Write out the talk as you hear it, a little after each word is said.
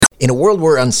In a world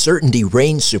where uncertainty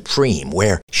reigns supreme,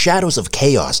 where shadows of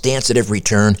chaos dance at every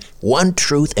turn, one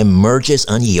truth emerges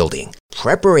unyielding.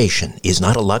 Preparation is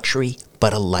not a luxury,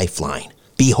 but a lifeline.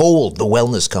 Behold the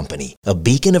Wellness Company, a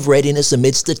beacon of readiness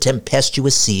amidst the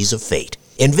tempestuous seas of fate.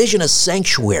 Envision a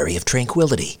sanctuary of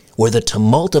tranquility, where the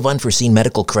tumult of unforeseen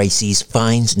medical crises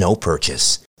finds no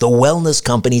purchase. The Wellness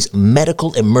Company's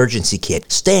Medical Emergency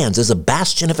Kit stands as a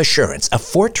bastion of assurance, a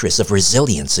fortress of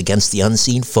resilience against the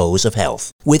unseen foes of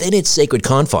health. Within its sacred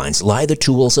confines lie the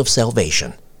tools of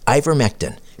salvation.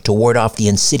 Ivermectin, to ward off the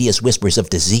insidious whispers of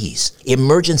disease.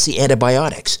 Emergency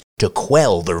antibiotics, to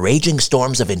quell the raging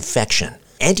storms of infection.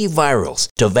 Antivirals,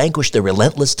 to vanquish the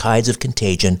relentless tides of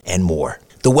contagion, and more.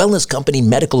 The Wellness Company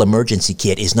Medical Emergency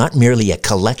Kit is not merely a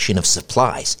collection of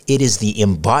supplies. It is the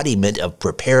embodiment of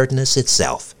preparedness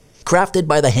itself. Crafted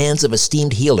by the hands of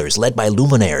esteemed healers led by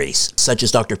luminaries such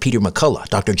as Dr. Peter McCullough,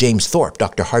 Dr. James Thorpe,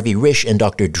 Dr. Harvey Risch, and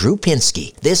Dr. Drew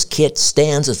Pinsky, this kit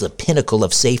stands as the pinnacle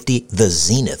of safety, the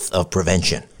zenith of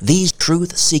prevention. These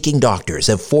truth-seeking doctors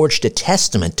have forged a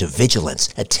testament to vigilance,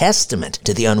 a testament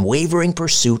to the unwavering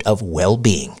pursuit of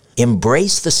well-being.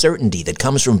 Embrace the certainty that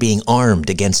comes from being armed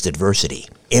against adversity.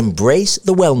 Embrace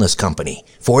the Wellness Company,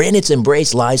 for in its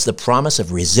embrace lies the promise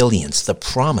of resilience, the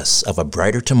promise of a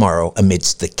brighter tomorrow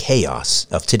amidst the chaos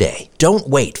of today. Don't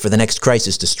wait for the next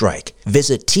crisis to strike.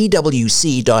 Visit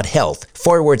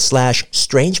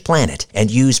twc.health/Strange Planet and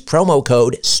use promo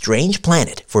code Strange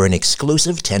Planet for an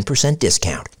exclusive 10%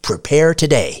 discount. Prepare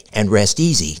today and rest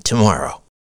easy tomorrow.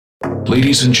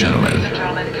 Ladies and gentlemen,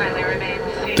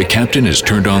 the captain has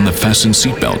turned on the fasten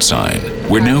seatbelt sign.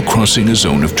 We're now crossing a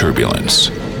zone of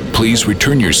turbulence. Please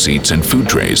return your seats and food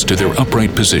trays to their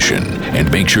upright position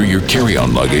and make sure your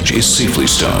carry-on luggage is safely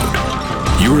stowed.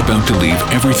 You're about to leave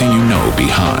everything you know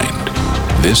behind.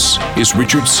 This is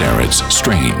Richard Syrett's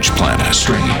Strange Planet.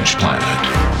 Strange Planet.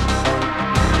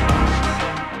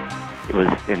 It was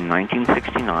in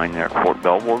 1969 there at Fort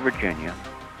Belvoir, Virginia.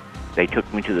 They took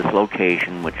me to this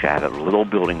location, which had a little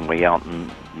building way out in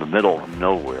the middle of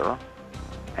nowhere.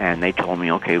 And they told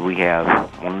me, okay, we have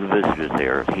one of the visitors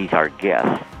there. He's our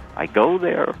guest. I go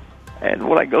there, and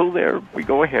when I go there, we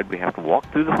go ahead. We have to walk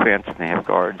through the fence, and they have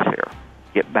guards there.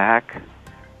 Get back,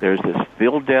 there's this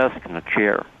field desk and a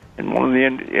chair. And one of the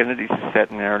entities is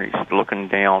sitting there, and he's looking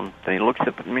down. And he looks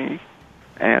up at me,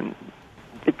 and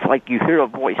it's like you hear a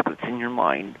voice, but it's in your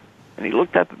mind. And he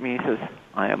looked up at me and says,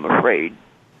 I am afraid.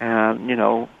 And,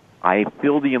 I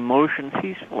feel the emotions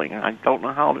he's feeling, and I don't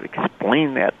know how to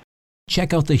explain that.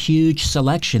 Check out the huge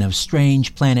selection of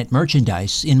Strange Planet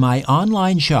merchandise in my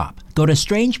online shop. Go to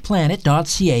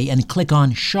strangeplanet.ca and click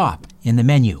on Shop in the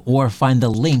menu, or find the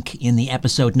link in the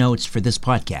episode notes for this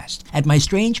podcast. At my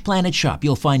Strange Planet shop,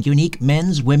 you'll find unique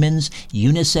men's, women's,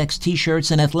 unisex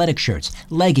t-shirts and athletic shirts,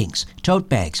 leggings, tote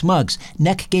bags, mugs,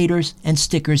 neck gaiters, and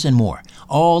stickers and more,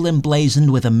 all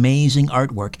emblazoned with amazing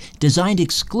artwork designed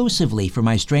exclusively for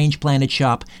my Strange Planet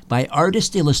shop by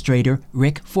artist-illustrator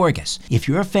Rick Forgas. If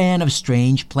you're a fan of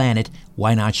Strange Planet,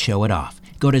 why not show it off?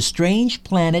 Go to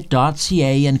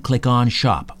strangeplanet.ca and click on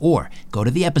Shop, or go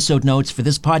to the episode notes for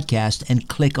this podcast and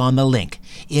click on the link.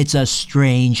 It's a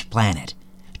strange planet.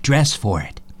 Dress for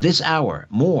it. This hour,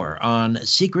 more on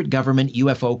secret government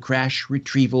UFO crash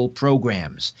retrieval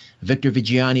programs. Victor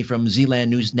Vigiani from Zealand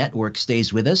News Network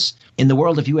stays with us. In the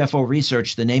world of UFO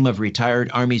research, the name of retired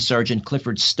Army Sergeant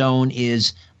Clifford Stone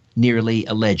is nearly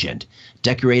a legend.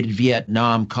 Decorated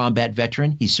Vietnam combat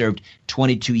veteran, he served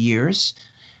 22 years.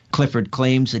 Clifford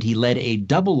claims that he led a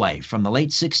double life from the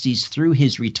late 60s through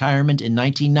his retirement in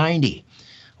 1990.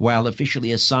 While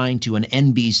officially assigned to an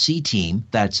NBC team,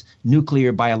 that's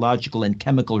Nuclear, Biological, and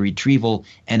Chemical Retrieval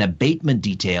and Abatement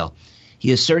Detail,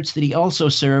 he asserts that he also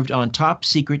served on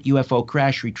top-secret UFO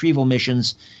crash retrieval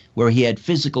missions where he had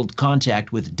physical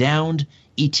contact with downed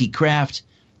ET craft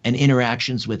and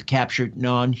interactions with captured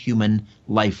non-human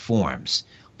life forms.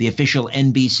 The official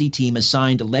NBC team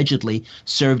assigned allegedly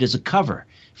served as a cover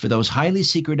for those highly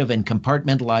secretive and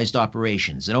compartmentalized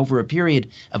operations. And over a period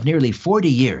of nearly 40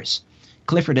 years,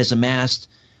 Clifford has amassed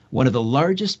one of the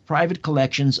largest private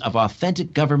collections of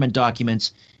authentic government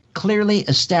documents, clearly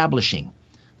establishing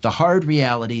the hard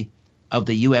reality of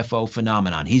the UFO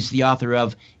phenomenon. He's the author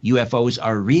of UFOs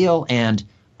Are Real and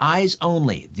Eyes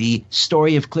Only, the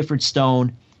story of Clifford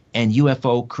Stone and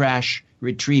UFO crash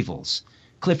retrievals.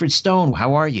 Clifford Stone,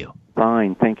 how are you?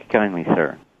 Fine, thank you kindly,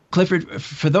 sir. Clifford,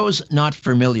 for those not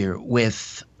familiar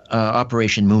with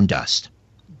Operation Moondust,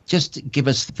 just give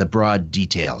us the broad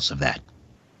details of that.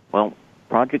 Well,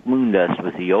 Project Moondust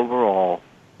was the overall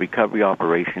recovery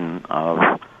operation of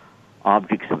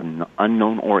objects of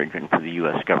unknown origin for the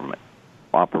U.S. government.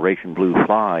 Operation Blue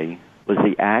Fly was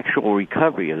the actual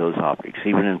recovery of those objects,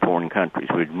 even in foreign countries.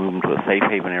 We'd move them to a safe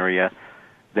haven area,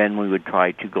 then we would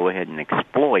try to go ahead and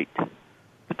exploit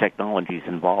the technologies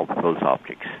involved with those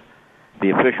objects. The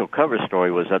official cover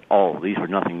story was that, these were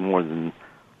nothing more than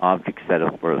objects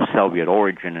that were of Soviet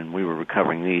origin, and we were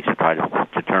recovering these to try to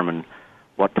determine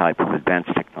what type of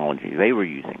advanced technology they were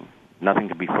using. Nothing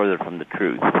could be further from the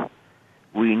truth.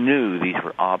 We knew these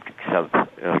were objects of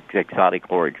exotic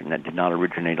origin that did not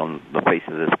originate on the face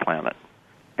of this planet.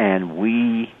 And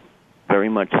we very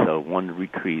much so wanted to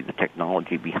retrieve the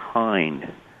technology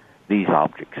behind these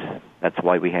objects. That's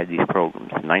why we had these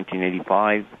programs. In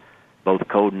 1985, both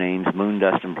code names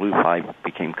Moondust and Blue Fly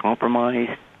became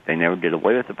compromised. They never did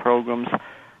away with the programs.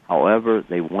 However,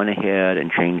 they went ahead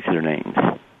and changed their names.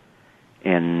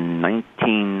 In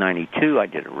 1992, I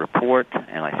did a report,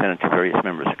 and I sent it to various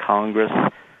members of Congress.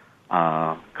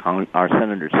 Our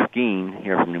Senator Skeen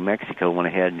here from New Mexico went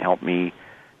ahead and helped me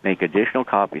make additional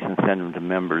copies and send them to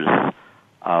members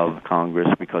of Congress,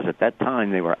 because at that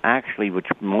time they were actually, which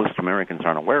most Americans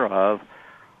aren't aware of,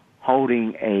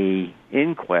 holding an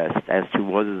inquest as to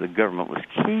whether the government was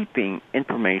keeping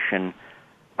information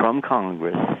from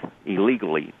Congress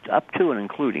illegally, up to and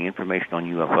including information on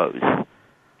UFOs.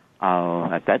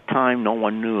 At that time, no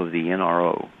one knew of the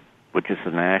NRO, which is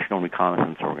the National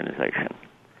Reconnaissance Organization.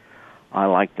 I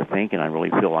like to think, and I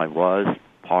really feel I was,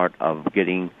 part of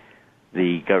getting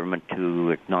the government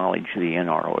to acknowledge the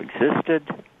NRO existed,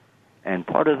 and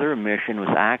part of their mission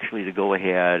was actually to go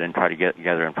ahead and try to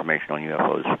gather information on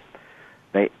UFOs.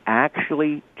 They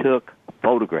actually took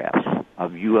photographs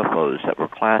of UFOs that were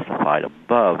classified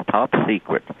above top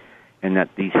secret, and that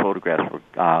these photographs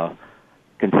were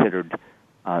considered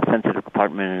sensitive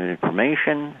departmental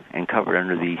information and covered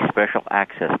under the special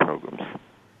access programs.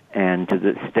 And to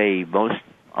this day, most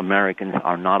Americans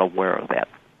are not aware of that.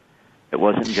 It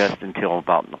wasn't just until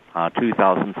about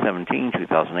 2017,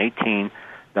 2018,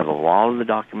 that a lot of the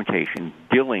documentation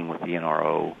dealing with the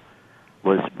NRO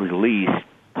was released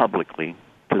publicly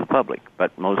to the public,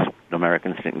 but most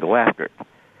Americans didn't go after it.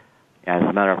 As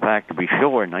a matter of fact, to be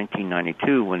sure, in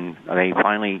 1992, when they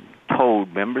finally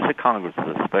told members of Congress of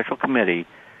the special committee,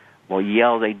 well,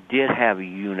 yeah, they did have a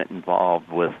unit involved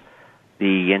with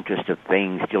the interest of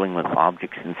things dealing with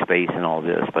objects in space and all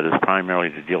this, but it's primarily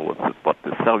to deal with what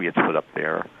the Soviets put up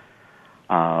there,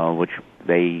 which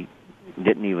they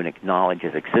didn't even acknowledge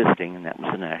as existing, and that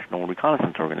was the National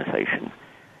Reconnaissance Organization.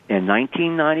 In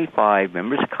 1995,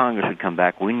 members of Congress would come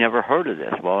back, we never heard of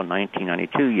this. Well, in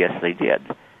 1992, yes, they did.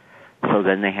 So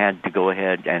then they had to go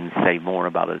ahead and say more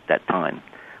about it at that time,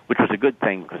 which was a good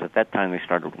thing, because at that time they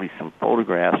started to release some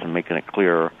photographs and making it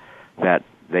clear that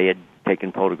they had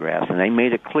taken photographs, and they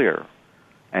made it clear.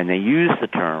 And they used the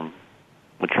term,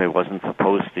 which they wasn't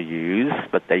supposed to use,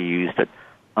 but they used it,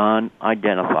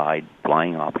 unidentified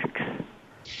flying objects.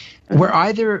 Were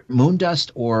either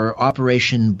Moondust or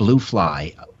Operation Blue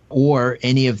Fly, or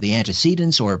any of the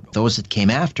antecedents or those that came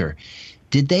after,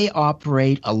 did they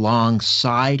operate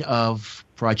alongside of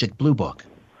Project Blue Book?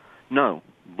 No.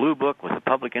 Blue Book was a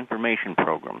public information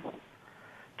program.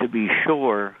 To be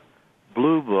sure,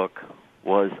 Blue Book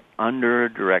was under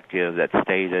a directive that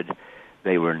stated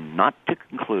they were not to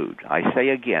conclude, I say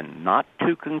again, not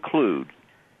to conclude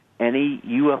any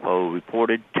UFO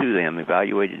reported to them,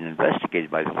 evaluated and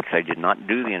investigated by them, which they did not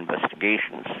do the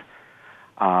investigations,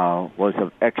 was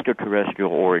of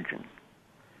extraterrestrial origin.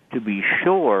 To be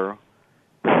sure,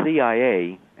 the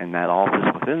CIA and that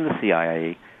office within the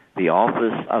CIA, the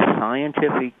Office of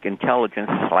Scientific Intelligence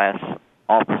 /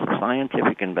 Office of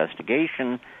Scientific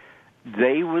Investigation,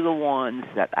 they were the ones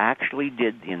that actually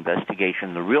did the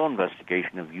investigation, the real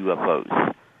investigation of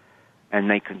UFOs. And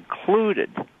they concluded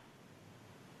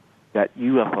that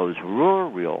UFOs were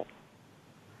real,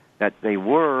 that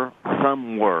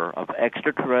some were of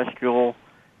extraterrestrial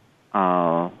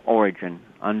origin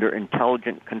under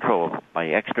intelligent control by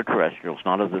extraterrestrials,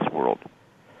 not of this world.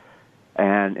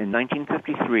 And in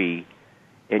 1953,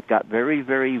 it got very,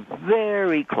 very,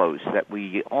 very close that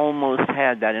we almost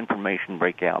had that information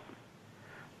break out.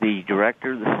 The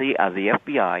director of the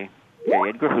FBI, J.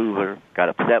 Edgar Hoover, got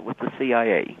upset with the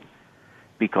CIA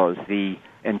because the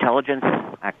Intelligence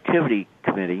Activity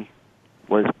Committee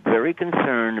was very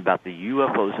concerned about the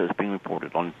UFOs that was being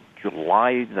reported. On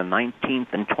July the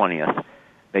 19th and 20th,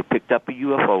 they picked up a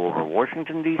UFO over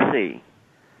Washington, D.C.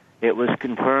 It was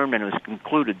confirmed and it was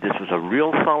concluded this was a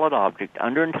real solid object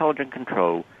under intelligent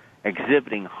control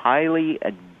exhibiting highly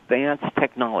advanced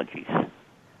technologies.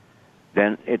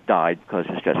 Then it died because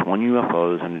it was just one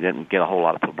UFO and it didn't get a whole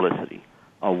lot of publicity.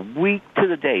 A week to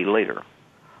the day later,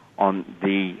 on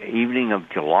the evening of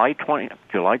July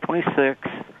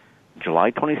 26th,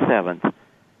 July 27th,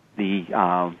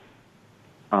 the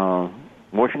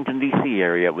Washington, D.C.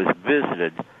 area was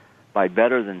visited by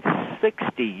better than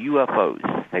 60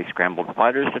 UFOs. They scrambled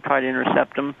fighters to try to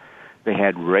intercept them. They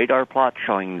had radar plots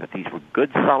showing that these were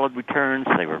good, solid returns.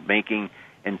 They were making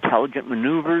intelligent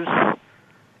maneuvers.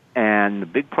 And the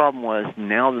big problem was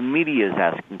now the media is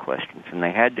asking questions, and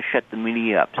they had to shut the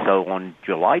media up. So on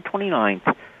July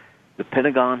 29th, the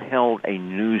Pentagon held a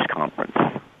news conference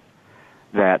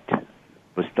that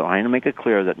was trying to make it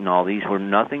clear that, no, these were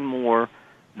nothing more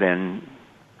than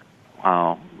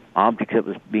objects that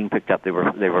was being picked up. They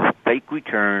were fake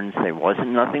returns. There wasn't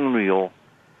nothing real.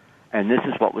 And this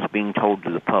is what was being told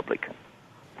to the public.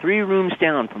 3 rooms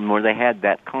down from where they had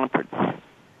that conference,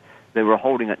 they were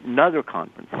holding another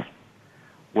conference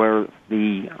where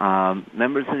the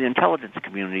members of the intelligence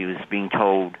community was being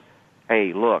told,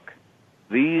 hey, look,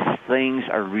 these things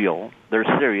are real. They're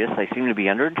serious. They seem to be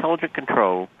under intelligent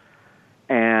control.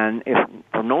 And if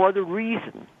for no other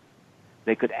reason,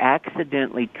 they could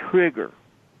accidentally trigger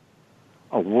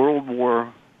a world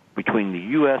war between the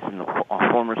U.S. and the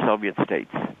former Soviet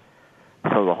states.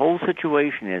 So the whole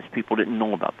situation is people didn't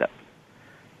know about that.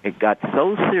 It got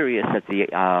so serious that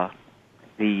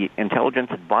the Intelligence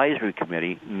Advisory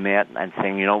Committee met and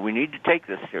saying, we need to take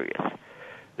this serious.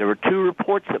 There were 2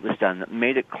 reports that was done that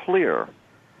made it clear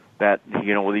that,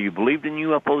 whether you believed in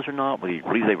UFOs or not, whether you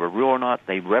believed they were real or not,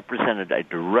 they represented a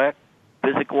direct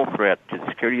physical threat to the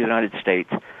security of the United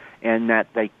States, and that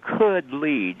they could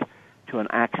lead to an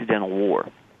accidental war.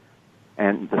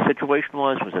 And the situation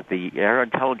was that the Air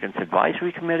Intelligence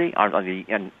Advisory Committee, or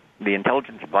the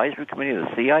Intelligence Advisory Committee of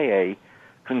the CIA,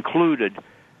 concluded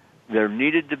there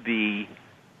needed to be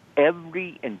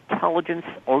every intelligence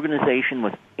organization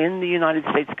within the United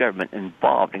States government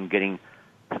involved in getting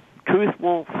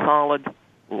truthful, solid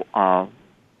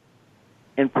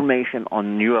information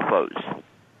on UFOs,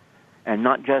 and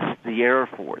not just the Air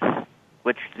Force,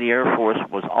 which the Air Force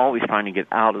was always trying to get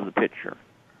out of the picture.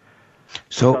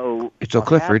 So what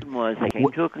Clifford, happened was they came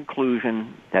to a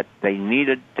conclusion that they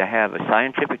needed to have a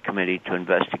scientific committee to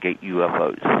investigate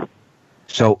UFOs.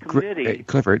 So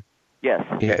Clifford, yes,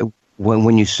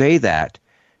 when you say that,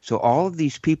 so all of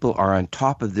these people are on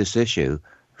top of this issue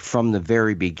from the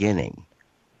very beginning,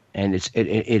 and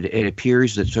it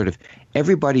appears that sort of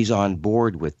everybody's on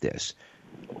board with this.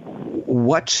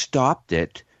 What stopped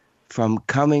it from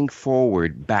coming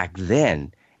forward back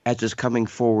then as it's coming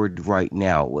forward right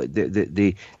now?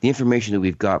 The information that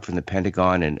we've got from the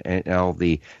Pentagon and all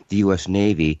the U.S.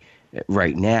 Navy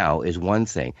right now is one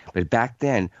thing. But back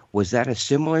then, was that a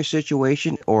similar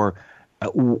situation, or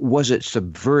was it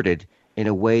subverted in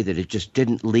a way that it just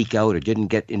didn't leak out or didn't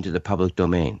get into the public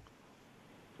domain?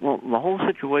 Well, the whole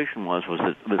situation was that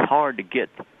it was hard to get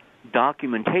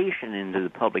documentation into the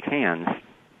public hands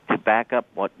to back up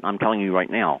what I'm telling you right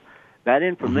now. That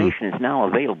information is now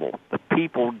available, but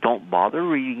people don't bother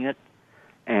reading it,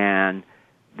 and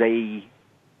they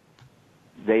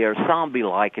are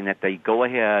zombie-like in that they go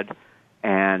ahead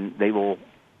and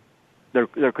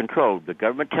they're controlled. The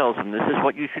government tells them this is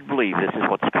what you should believe, this is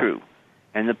what's true,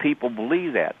 and the people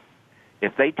believe that.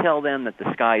 If they tell them that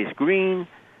the sky is green,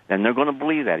 then they're going to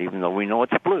believe that, even though we know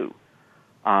it's blue.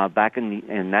 Back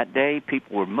in that day,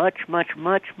 people were much, much,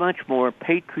 much, much more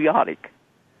patriotic.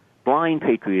 Blind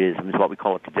patriotism is what we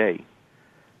call it today.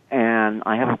 And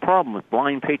I have a problem with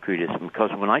blind patriotism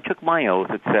because when I took my oath,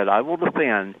 it said, I will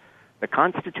defend the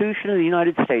Constitution of the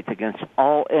United States against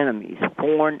all enemies,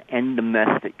 foreign and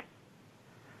domestic.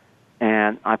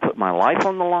 And I put my life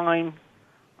on the line.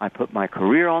 I put my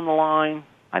career on the line.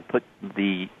 I put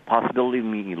the possibility of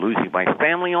me losing my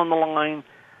family on the line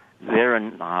there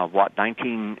in,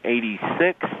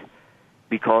 1986,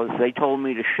 because they told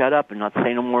me to shut up and not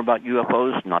say no more about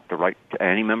UFOs, not to write to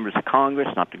any members of Congress,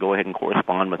 not to go ahead and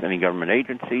correspond with any government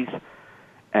agencies.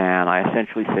 And I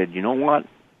essentially said, you know what?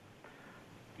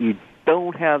 You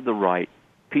don't have the right.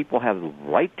 People have the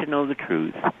right to know the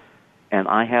truth, and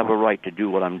I have a right to do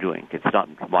what I'm doing. It's not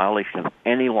a violation of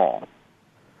any law.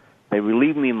 They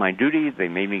relieved me of my duty. They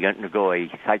made me undergo a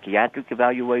psychiatric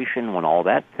evaluation. When all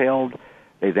that failed,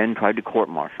 they then tried to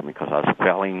court-martial me because I was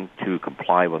failing to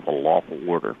comply with a lawful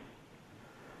order.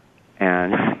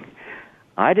 And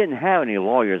I didn't have any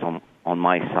lawyers on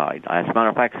my side. As a matter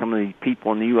of fact, some of the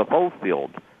people in the UFO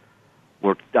field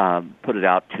were put it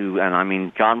out to, and I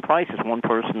mean, John Price is one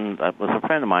person that was a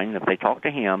friend of mine. If they talked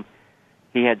to him,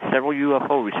 he had several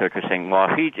UFO researchers saying, well,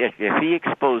 if he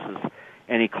exposes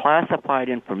any classified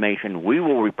information, we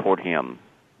will report him.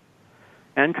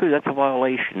 And true, that's a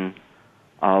violation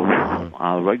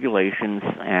of regulations,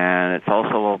 and it's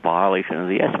also a violation of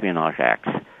the Espionage Acts.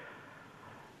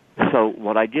 So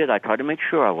what I did, I tried to make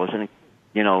sure I wasn't,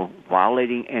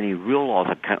 violating any real laws.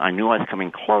 I knew I was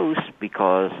coming close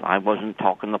because I wasn't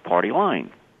talking the party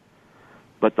line.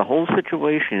 But the whole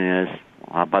situation is,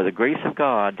 by the grace of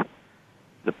God,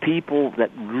 the people that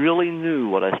really knew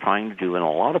what I was trying to do, and a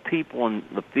lot of people in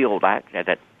the field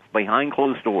that behind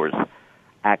closed doors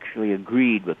actually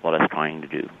agreed with what I was trying to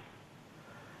do.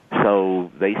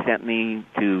 So they sent me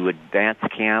to advanced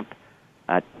camp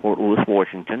at Fort Lewis,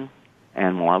 Washington,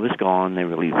 and while I was gone, they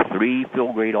released 3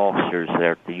 field grade officers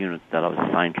there at the unit that I was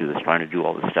assigned to that's trying to do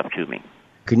all this stuff to me.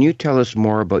 Can you tell us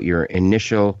more about your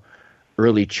initial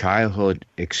early childhood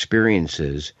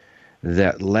experiences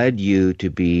that led you to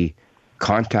be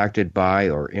contacted by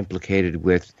or implicated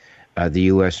with the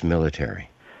U.S. military?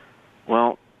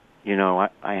 Well,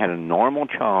 I had a normal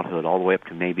childhood all the way up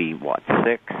to maybe,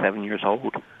 6, 7 years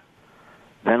old.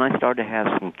 Then I started to have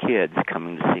some kids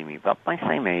coming to see me about my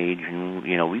same age, and,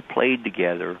 we played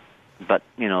together. But,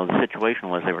 the situation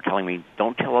was they were telling me,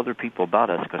 don't tell other people about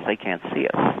us because they can't see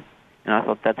us. And I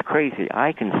thought, that's crazy.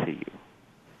 I can see you.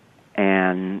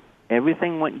 And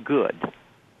everything went good,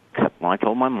 except when I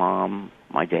told my mom,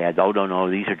 my dad, oh, no,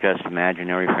 these are just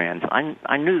imaginary friends.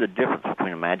 I knew the difference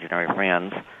between imaginary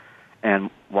friends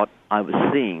and what I was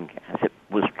seeing as it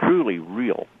was truly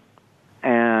real.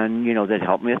 And, they'd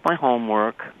help me with my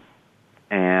homework,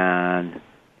 and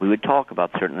we would talk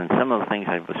about certain, and some of the things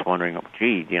I was wondering,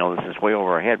 this is way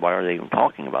over our head. Why are they even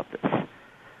talking about this?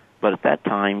 But at that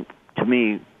time, to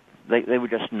me, they were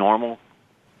just normal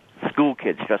school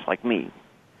kids just like me.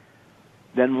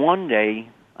 Then one day,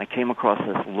 I came across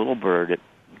this little bird that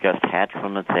just hatched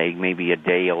from its egg, maybe a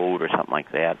day old or something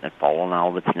like that, and had fallen out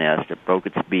of its nest. It broke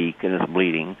its beak and is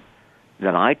bleeding.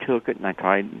 Then I took it and I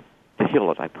tried to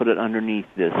heal it. I put it underneath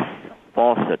this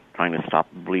faucet trying to stop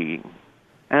the bleeding.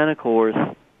 And, of course,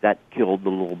 that killed the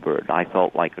little bird. I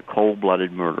felt like a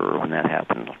cold-blooded murderer when that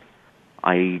happened.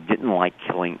 I didn't like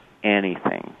killing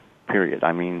anything, period.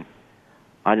 I mean,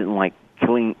 I didn't like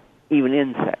killing even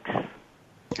insects.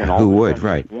 And who would,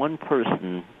 right? One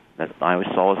person that I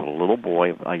saw as a little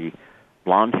boy, a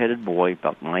blonde-headed boy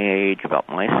about my age, about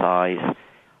my size,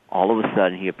 all of a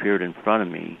sudden he appeared in front of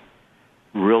me,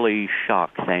 really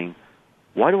shocked, saying,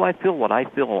 why do I feel what I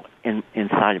feel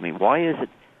inside of me? Why is it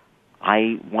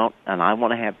I want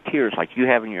to have tears like you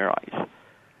have in your eyes?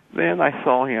 Then I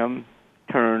saw him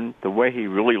turn the way he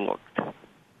really looked,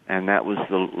 and that was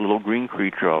the little green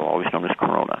creature I've always known as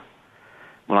Corona.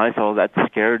 When I saw that,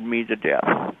 scared me to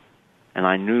death, and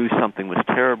I knew something was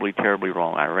terribly, terribly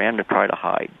wrong. I ran to try to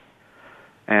hide,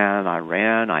 and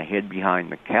I hid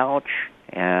behind the couch,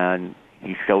 and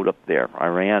he showed up there. I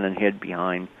ran and hid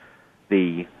behind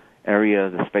the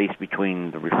space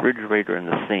between the refrigerator and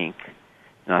the sink,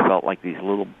 and I felt like these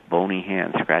little bony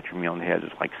hands scratching me on the head.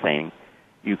 It's like saying,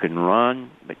 you can run,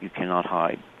 but you cannot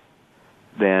hide.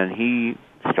 Then he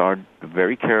started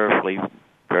very carefully,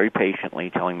 very patiently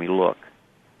telling me, look,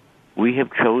 we have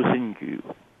chosen you,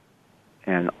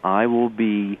 and I will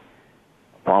be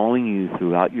following you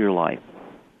throughout your life.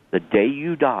 The day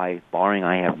you die, barring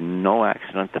I have no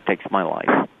accident that takes my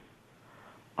life,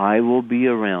 I will be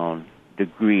around to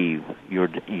grieve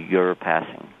your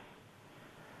passing.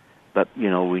 But,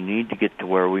 we need to get to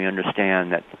where we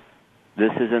understand that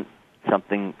this isn't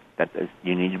something that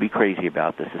you need to be crazy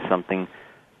about. This is something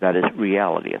that is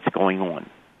reality. It's going on.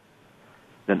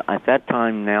 Then at that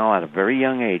time now, at a very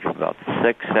young age, about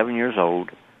 6, 7 years old,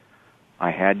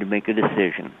 I had to make a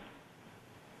decision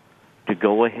to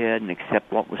go ahead and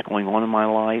accept what was going on in my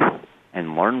life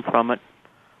and learn from it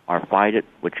or fight it,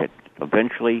 which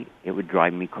eventually it would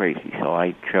drive me crazy. So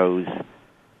I chose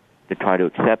to try to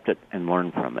accept it and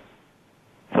learn from it.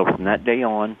 So from that day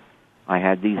on, I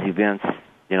had these events,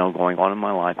 going on in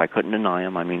my life. I couldn't deny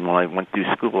them. I mean, when I went through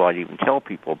school, I'd even tell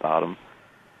people about them.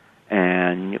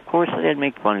 And, of course, they'd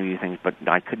make fun of these things, but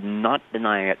I could not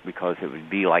deny it because it would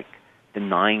be like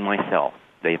denying myself.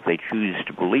 If they choose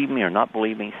to believe me or not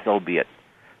believe me, so be it.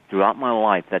 Throughout my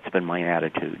life, that's been my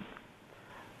attitude.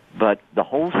 But the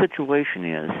whole situation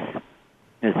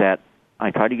is that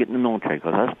I tried to get in the military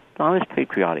because I was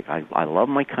patriotic. I love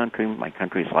my country. My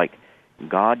country's like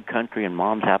God, country, and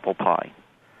mom's apple pie.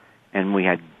 And we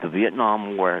had the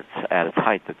Vietnam War at its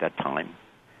height at that time.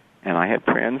 And I had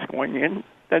friends going in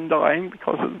and dying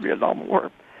because of the Vietnam War.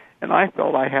 And I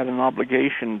felt I had an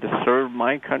obligation to serve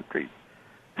my country.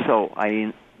 So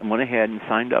I went ahead and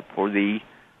signed up for they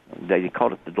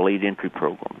called it the Delayed Entry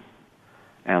Program.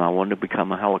 And I wanted to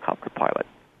become a helicopter pilot.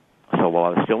 So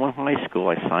while I was still in high school,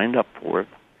 I signed up for it.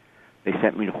 They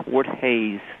sent me to Fort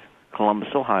Hays, Columbus,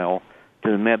 Ohio,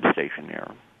 to the MEB station there.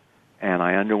 And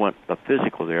I underwent a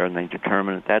physical there, and they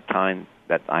determined at that time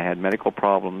that I had medical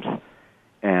problems,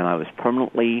 and I was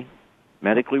permanently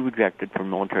medically rejected from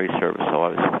military service, so I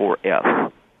was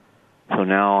 4F. So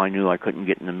now I knew I couldn't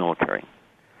get in the military.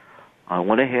 I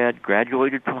went ahead,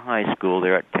 graduated from high school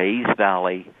there at Teays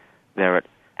Valley, there at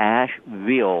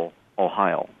Asheville,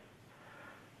 Ohio.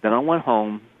 Then I went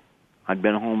home. I'd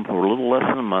been home for a little less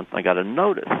than a month. I got a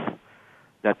notice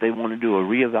that they want to do a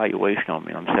reevaluation on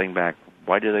me. I'm sitting back,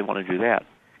 why do they want to do that?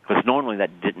 Because normally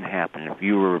that didn't happen. If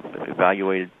you were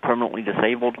evaluated permanently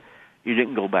disabled, you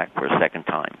didn't go back for a second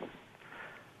time.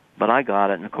 But I got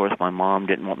it, and of course my mom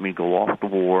didn't want me to go off to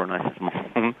war, and I said,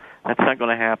 Mom, that's not going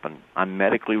to happen. I'm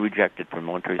medically rejected from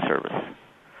military service.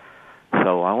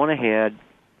 So I went ahead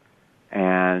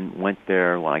and went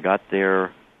there. When I got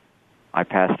there, I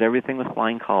passed everything with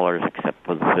flying colors except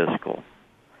for the physical.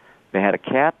 They had a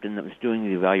captain that was doing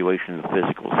the evaluation of the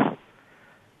physicals,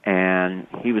 and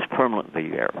he was permanently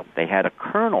there. They had a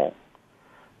colonel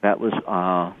that was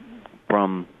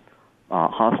from a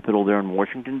hospital there in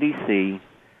Washington, D.C.,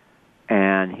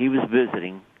 and he was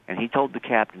visiting, and he told the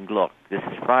captain, look, this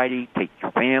is Friday, take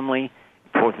your family,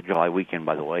 4th of July weekend,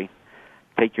 by the way,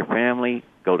 take your family,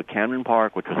 go to Camden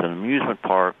Park, which was an amusement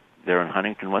park there in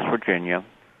Huntington, West Virginia.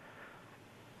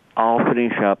 I'll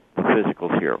finish up the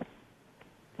physicals here.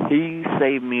 He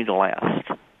saved me the last.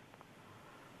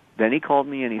 Then he called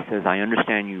me and he says, I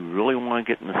understand you really want to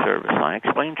get in the service. And I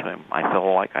explained to him, I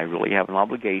feel like I really have an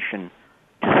obligation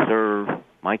to serve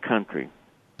my country.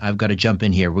 I've got to jump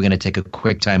in here. We're going to take a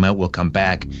quick time out. We'll come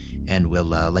back, and we'll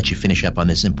let you finish up on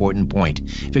this important point.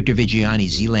 Victor Vigiani,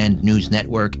 Zealand News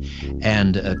Network,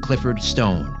 and Clifford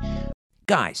Stone.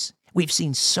 Guys, we've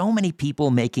seen so many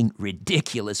people making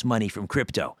ridiculous money from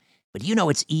crypto. But you know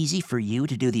it's easy for you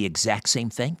to do the exact same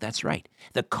thing? That's right.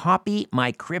 The Copy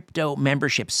My Crypto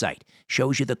membership site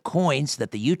shows you the coins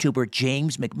that the YouTuber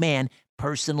James McMahon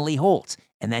personally holds,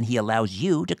 and then he allows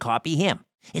you to copy him.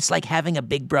 It's like having a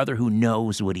big brother who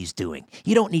knows what he's doing.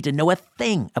 You don't need to know a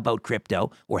thing about crypto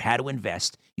or how to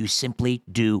invest. You simply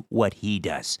do what he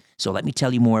does. So let me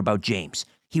tell you more about James.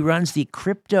 He runs the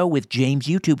Crypto with James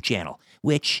YouTube channel,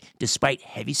 which, despite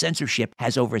heavy censorship,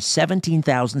 has over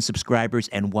 17,000 subscribers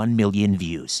and 1 million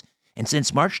views. And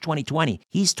since March 2020,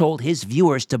 he's told his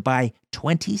viewers to buy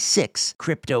 26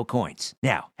 crypto coins.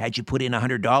 Now, had you put in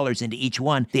 $100 into each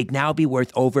one, they'd now be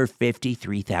worth over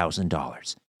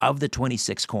 $53,000. Of the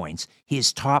 26 coins,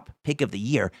 his top pick of the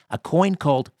year, a coin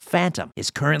called Phantom,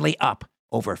 is currently up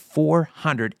over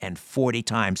 440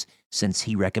 times since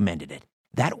he recommended it.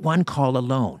 That one call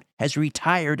alone has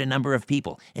retired a number of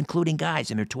people, including guys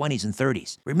in their 20s and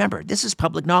 30s. Remember, this is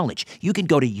public knowledge. You can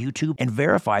go to YouTube and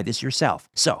verify this yourself.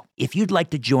 So, if you'd like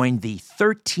to join the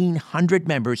 1,300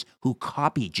 members who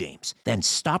copy James, then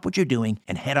stop what you're doing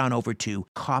and head on over to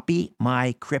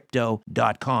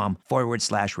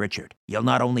copymycrypto.com/Richard. You'll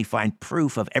not only find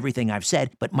proof of everything I've said,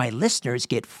 but my listeners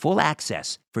get full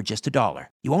access for just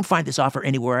 $1. You won't find this offer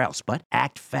anywhere else, but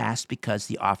act fast because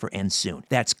the offer ends soon.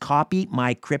 That's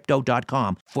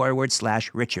copymycrypto.com/Richard.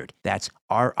 That's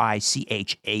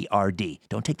RICHARD.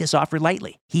 Don't take this offer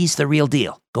lightly. He's the real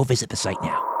deal. Go visit the site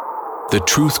now. The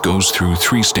truth goes through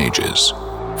 3 stages.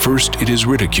 First, it is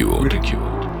ridiculed.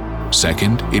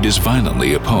 Second, it is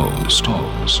violently opposed.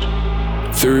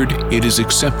 Third, it is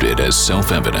accepted as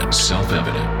self-evident.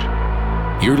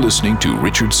 You're listening to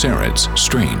Richard Syrett's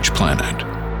Strange Planet.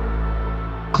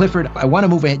 Clifford, I want to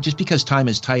move ahead just because time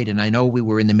is tight, and I know we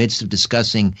were in the midst of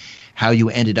discussing how you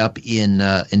ended up in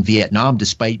Vietnam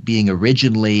despite being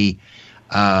originally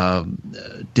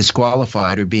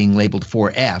disqualified or being labeled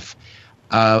 4F.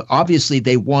 Obviously,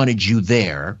 they wanted you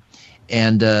there,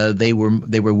 and they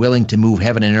were willing to move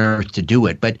heaven and earth to do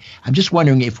it. But I'm just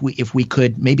wondering if we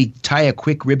could maybe tie a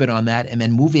quick ribbon on that and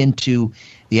then move into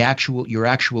your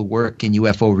actual work in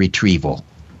UFO retrieval.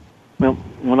 Well,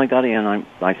 when I got in,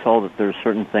 I saw that there were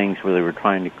certain things where they were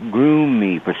trying to groom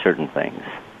me for certain things.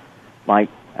 Like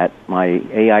at my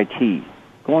AIT,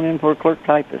 going in for a clerk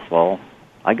typist. Well,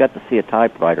 I got to see a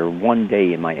typewriter one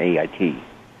day in my AIT,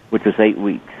 which was 8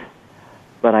 weeks.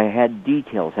 But I had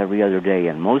details every other day,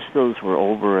 and most of those were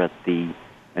over at the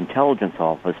intelligence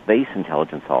office, base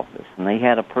intelligence office. And they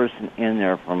had a person in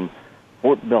there from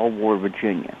Fort Belvoir,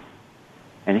 Virginia.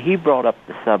 And he brought up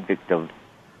the subject of,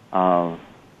 how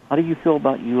do you feel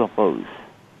about UFOs?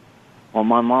 Well,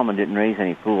 my mama didn't raise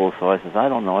any fools, so I says, I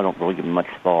don't know, I don't really give them much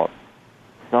thought.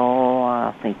 So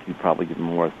I think you probably give them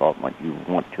more thought than what you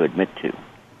want to admit to.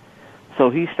 So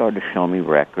he started to show me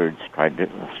records, started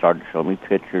to show me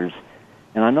pictures,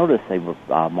 and I noticed they were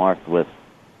marked with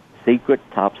secret,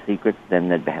 top secret, then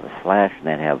they'd have a slash, and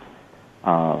they'd have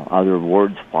other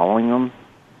words following them.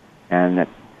 And that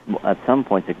at some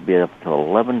points it could be up to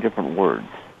 11 different words.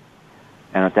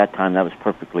 And at that time, that was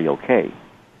perfectly okay.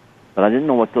 But I didn't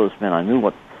know what those meant. I knew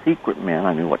what secret meant.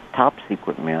 I knew what top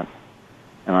secret meant.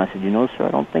 And I said, sir,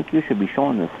 I don't think you should be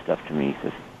showing this stuff to me. He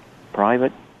says,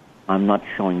 private, I'm not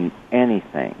showing you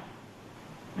anything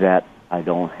that I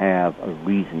don't have a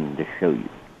reason to show you.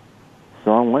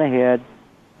 So I went ahead,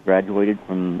 graduated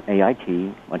from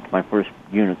AIT, went to my first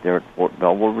unit there at Fort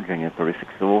Belvoir, Virginia,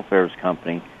 36 Civil Affairs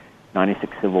Company,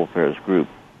 96 Civil Affairs Group.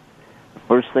 The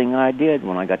first thing I did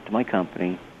when I got to my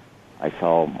company, I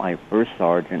saw my First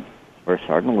Sergeant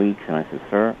Weeks, and I said,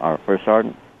 sir, our First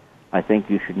Sergeant, I think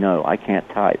you should know, I can't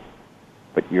type,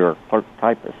 but you're a clerk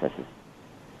typist. I said,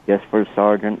 yes, First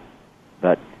Sergeant,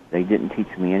 but they didn't teach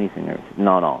me anything there. He said,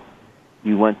 no,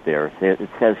 you went there. It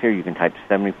says here you can type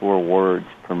 74 words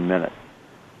per minute.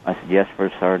 I said, yes,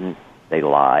 First Sergeant. They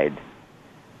lied.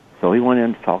 So he went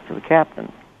in to talk to the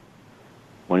captain.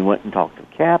 When he went and talked to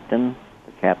the captain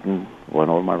went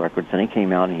over my records, and he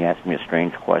came out and he asked me a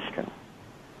strange question.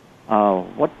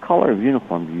 What color of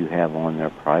uniform do you have on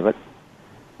there, Private?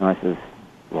 And I says,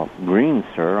 well, green,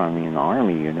 sir. I mean,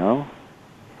 Army,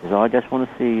 He says, I just want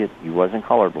to see if you wasn't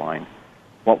colorblind.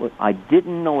 I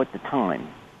didn't know at the time,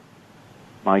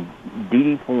 my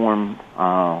DD Form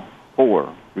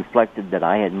 4 reflected that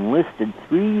I had enlisted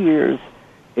 3 years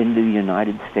into the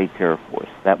United States Air Force.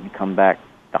 That would come back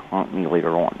to haunt me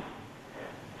later on.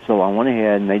 So I went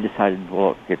ahead and they decided,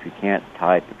 well, if you can't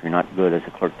type, if you're not good as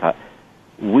a clerk type,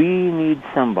 we need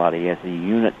somebody as a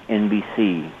unit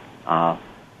NBC,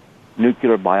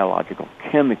 nuclear, biological,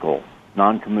 chemical,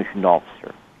 non-commissioned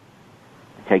officer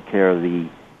to take care of the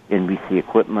NBC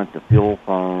equipment, the fuel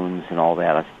phones, and all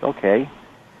that. I said, okay.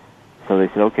 So they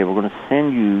said, okay, we're going to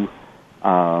send you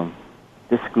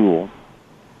to school,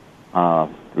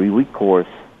 3-week course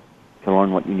to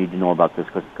learn what you need to know about this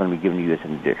because it's going to be given to you as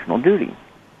an additional duty.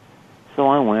 So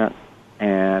I went,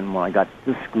 and when I got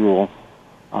to school,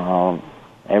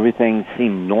 everything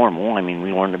seemed normal. I mean,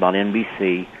 we learned about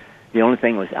NBC. The only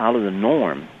thing that was out of the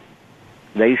norm,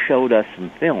 they showed us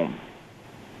some film,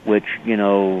 which,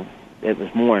 it was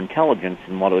more intelligence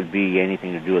than what it would be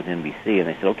anything to do with NBC. And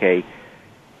they said, okay,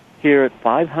 here at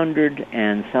 500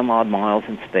 and some odd miles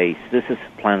in space, this is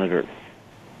planet Earth.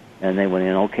 And they went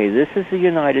in, okay, this is the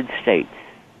United States.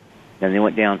 Then they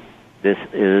went down, this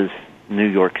is New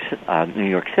York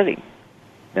City.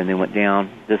 Then they went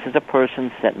down, this is a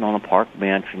person sitting on a park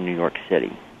bench in New York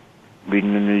City,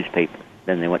 reading the newspaper.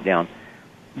 Then they went down,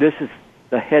 this is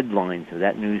the headlines of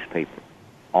that newspaper.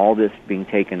 All this being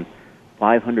taken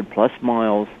 500 plus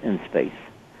miles in space.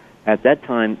 At that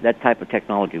time, that type of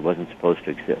technology wasn't supposed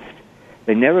to exist.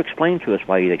 They never explained to us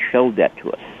why they showed that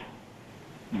to us.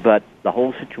 But the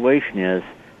whole situation is,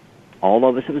 all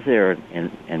of us that was there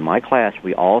in my class,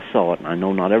 we all saw it, and I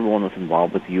know not everyone was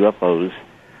involved with UFOs,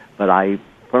 but I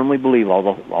firmly believe,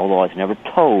 although I was never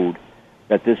told,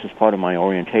 that this was part of my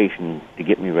orientation to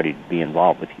get me ready to be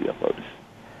involved with UFOs.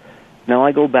 Now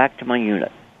I go back to my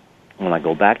unit. When I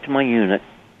go back to my unit,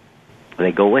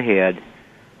 they go ahead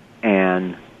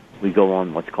and we go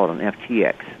on what's called an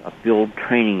FTX, a field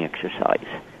training exercise,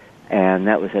 and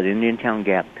that was at Indiantown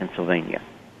Gap, Pennsylvania.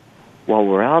 While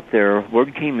we're out there,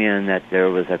 word came in that there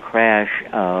was a crash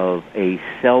of a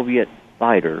Soviet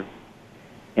fighter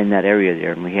in that area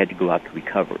there, and we had to go out to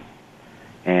recover.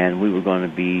 And we were going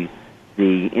to be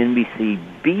the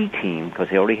NBC B team, because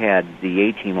they already had the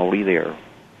A team already there,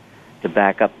 to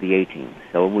back up the A team.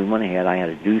 So we went ahead. I had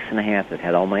a deuce and a half that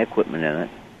had all my equipment in it,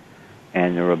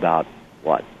 and there were about,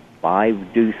 5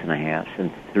 deuce and a halves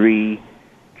and 3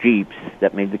 Jeeps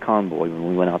that made the convoy when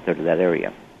we went out there to that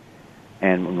area.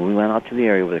 And when we went out to the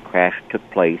area where the crash took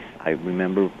place, I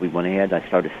remember we went ahead, I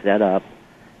started to set up,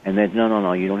 and they said,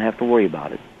 no, you don't have to worry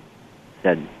about it.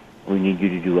 Said, we need you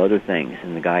to do other things.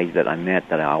 And the guys that I met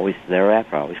that I always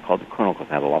called the colonel because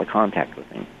I have a lot of contact with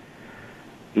him.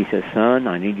 He says, son,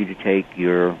 I need you to take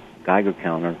your Geiger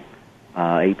counter,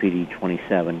 APD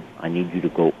 27. I need you to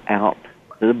go out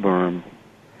to the berm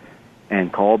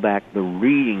and call back the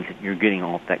readings that you're getting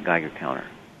off that Geiger counter.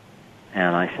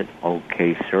 And I said,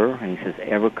 okay, sir. And he says,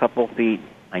 every couple of feet,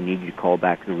 I need you to call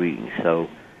back the readings. So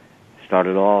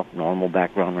started off, normal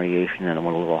background radiation, and I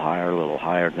went a little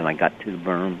higher. Then I got to the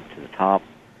berm, to the top,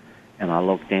 and I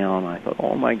looked down, and I thought,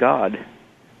 oh, my God,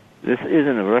 this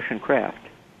isn't a Russian craft.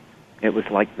 It was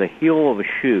like the heel of a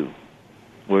shoe,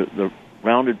 where the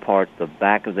rounded part, the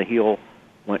back of the heel,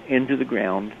 went into the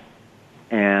ground,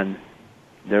 and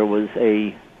there was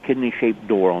a kidney-shaped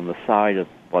door on the side of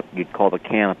what you'd call the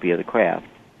canopy of the craft.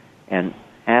 And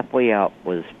halfway out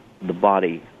was the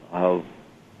body of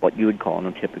what you would call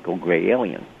a typical gray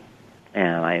alien.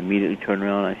 And I immediately turned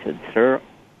around and I said, sir,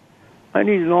 I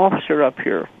need an officer up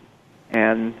here.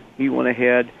 And he went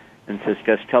ahead and says,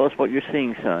 just tell us what you're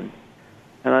seeing, son.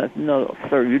 And I said, no,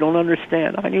 sir, you don't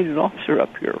understand. I need an officer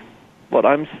up here. What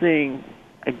I'm seeing,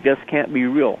 it just can't be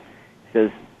real. He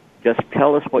says, just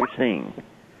tell us what you're seeing.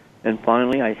 And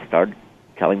finally, I started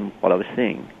telling him what I was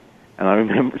seeing. And I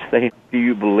remember saying, do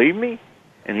you believe me?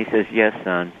 And he says, yes,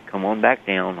 son, come on back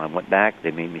down. I went back.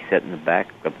 They made me sit in the back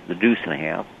of the deuce and a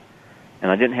half.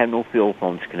 And I didn't have no field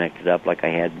phones connected up like I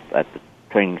had at the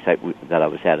training site that I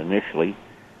was at initially.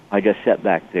 I just sat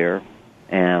back there,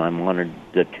 and I monitored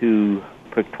the 2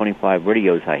 Prick 25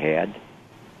 radios I had.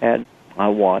 And I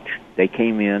watched. They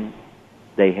came in.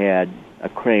 They had a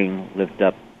crane lift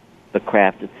up the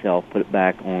craft itself, put it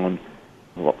back on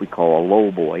what we call a low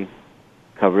boy,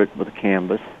 cover it with a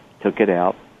canvas, took it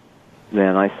out.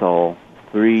 Then I saw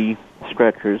 3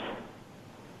 stretchers,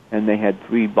 and they had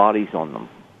 3 bodies on them.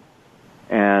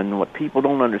 And what people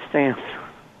don't understand,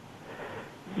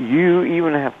 you,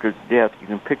 even after death, you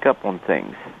can pick up on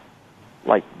things.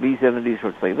 Like these entities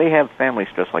would say, they have families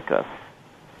just like us.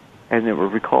 And they were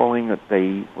recalling that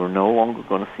they were no longer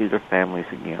going to see their families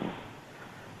again.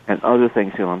 And other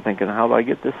things, I'm thinking, how do I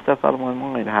get this stuff out of my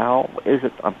mind? How is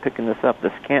it I'm picking this up?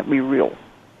 This can't be real.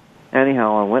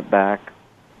 Anyhow, I went back,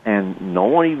 and no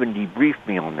one even debriefed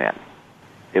me on that.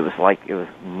 It was like it was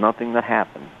nothing that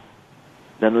happened.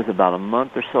 Then it was about a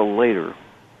month or so later,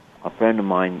 a friend of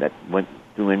mine that went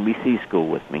through NBC school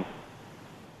with me.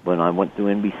 When I went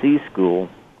through NBC school,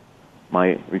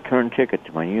 my return ticket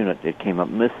to my unit, it came up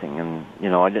missing. And,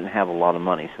 I didn't have a lot of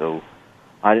money, so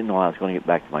I didn't know I was going to get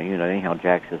back to my unit. Anyhow,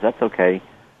 Jack says, that's okay.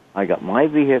 I got my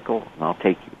vehicle, and I'll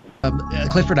take you.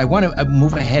 Clifford, I want to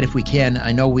move ahead if we can.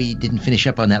 I know we didn't finish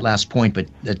up on that last point, but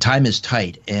the time is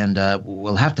tight, and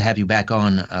we'll have to have you back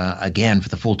on again for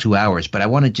the full 2 hours. But I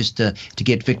wanted just to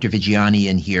get Victor Vigiani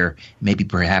in here, maybe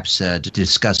perhaps to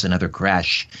discuss another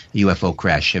crash, the UFO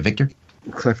crash. Victor?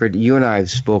 Clifford, you and I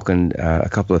have spoken a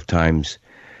couple of times.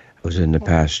 It was in the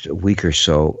past week or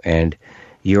so, and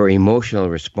your emotional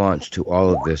response to all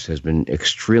of this has been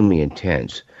extremely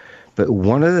intense. But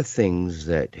one of the things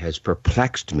that has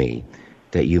perplexed me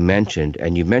that you mentioned,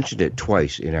 and you mentioned it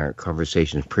twice in our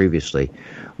conversations previously,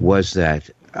 was that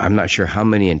I'm not sure how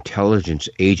many intelligence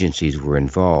agencies were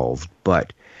involved,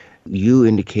 but you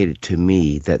indicated to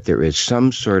me that there is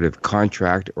some sort of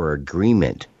contract or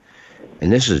agreement,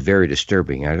 and this is very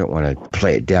disturbing. I don't want to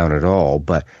play it down at all,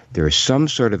 but there is some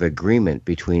sort of agreement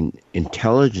between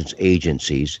intelligence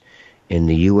agencies in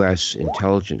the U.S.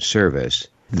 Intelligence Service.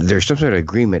 There's some sort of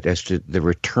agreement as to the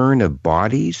return of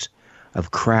bodies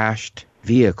of crashed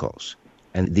vehicles,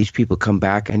 and these people come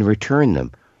back and return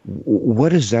them.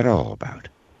 What is that all about?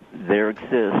 There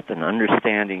exists an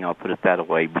understanding, I'll put it that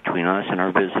way, between us and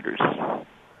our visitors,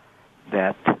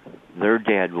 that their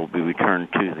dead will be returned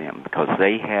to them because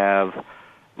they have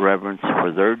reverence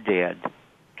for their dead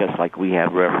just like we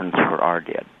have reverence for our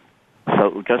dead.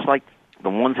 So just like the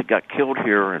ones that got killed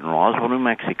here in Roswell, New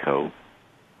Mexico,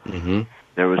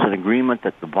 there was an agreement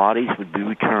that the bodies would be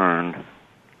returned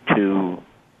to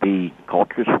the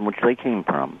cultures from which they came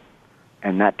from.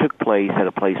 And that took place at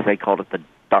a place, they called it the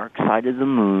Dark Side of the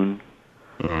Moon,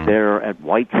 there at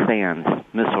White Sands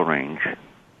Missile Range,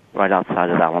 right outside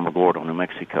of Alamogordo, New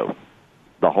Mexico.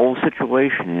 The whole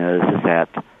situation is that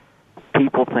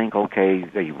people think, okay,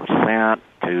 they were sent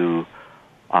to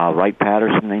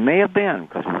Wright-Patterson. They may have been,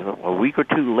 because it was a week or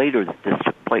two later that this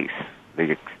took place.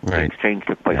 The exchange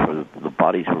took place where the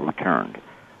bodies were returned.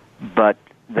 But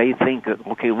they think that,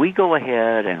 okay, we go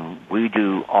ahead and we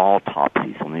do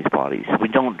autopsies on these bodies. We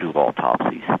don't do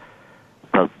autopsies.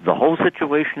 The whole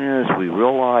situation is we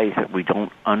realize that we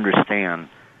don't understand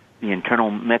the internal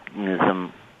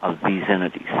mechanism of these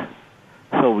entities.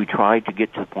 So we try to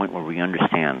get to the point where we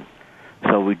understand.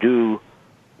 So we do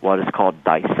what is called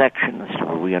dissections,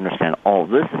 where we understand,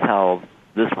 this is how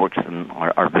this works in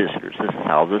our visitors. This is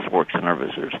how this works in our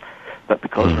visitors. But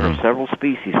because there are several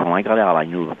species, when I got out, I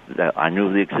knew of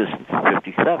the existence of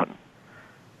 57.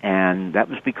 And that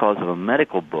was because of a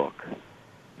medical book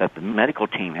that the medical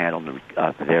team had on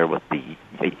there with the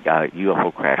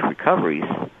UFO crash recoveries.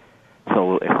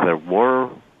 So if there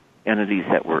were entities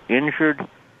that were injured,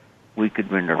 we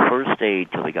could render first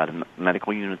aid till they got a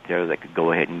medical unit there that could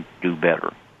go ahead and do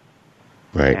better.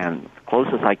 Right. And the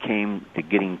closest I came to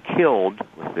getting killed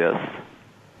with this,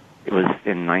 it was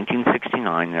in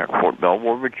 1969 there at Fort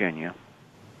Belvoir, Virginia.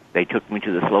 They took me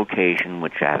to this location,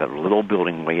 which had a little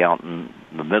building way out in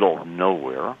the middle of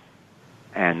nowhere.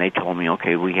 And they told me,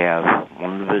 okay, we have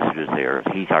one of the visitors there.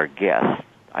 He's our guest.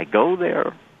 I go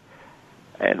there,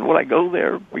 and when I go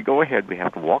there, we go ahead. We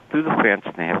have to walk through the fence,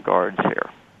 and they have guards there.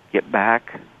 Get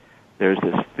back. there's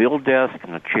this field desk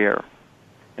and a chair.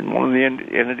 And one of the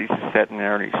entities is sitting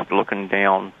there, and he's looking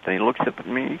down, and he looks up at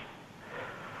me.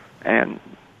 And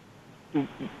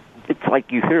it's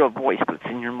like you hear a voice, but it's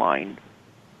in your mind.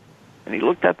 And he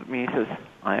looked up at me and says,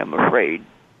 I am afraid.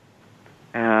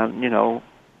 And,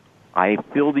 I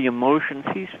feel the emotions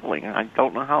he's feeling, and I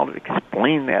don't know how to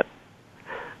explain that.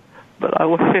 But I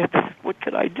said, what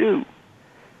can I do?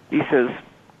 He says,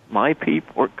 my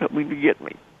people are coming to get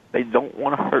me. They don't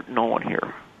want to hurt no one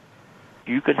here.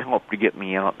 You can help to get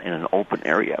me out in an open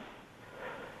area.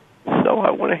 So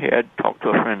I went ahead, talked to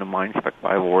a friend of mine, Spec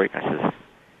by Warwick. I says,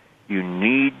 you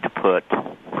need to put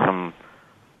some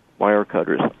wire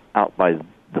cutters out by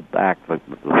the back of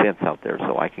the fence out there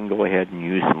so I can go ahead and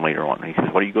use them later on. And he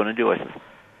says, what are you going to do? I says,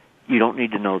 you don't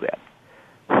need to know that.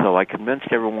 So I convinced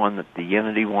everyone that the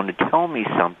entity wanted to tell me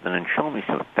something and show me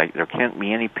something. There can't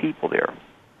be any people there.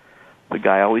 The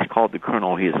guy I always called the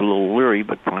colonel. He was a little leery,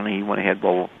 but finally he went ahead,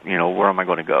 well, where am I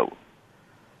going to go?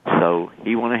 So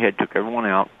he went ahead, took everyone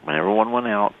out. When everyone went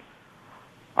out,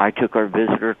 I took our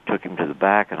visitor, took him to the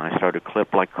back, and I started to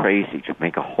clip like crazy to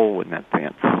make a hole in that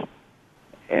fence.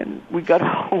 And we got a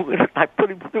hole in it, and I put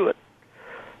him through it.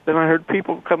 Then I heard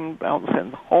people coming out and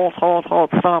saying, halt, halt,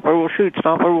 halt, stop, or we'll shoot,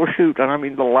 stop, or we'll shoot. And I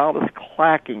mean the loudest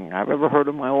clacking I've ever heard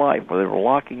in my life, where they were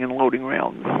locking and loading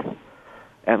rounds.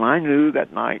 And I knew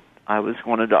that night I was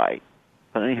going to die.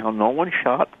 But anyhow, no one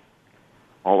shot.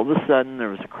 All of a sudden, there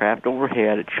was a craft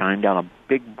overhead. It shined down a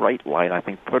big, bright light, I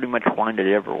think pretty much blinded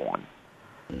everyone.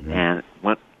 Mm-hmm. And it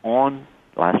went on,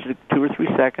 lasted 2 or 3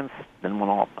 seconds, then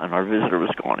went off, and our visitor was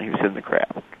gone. He was in the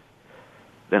craft.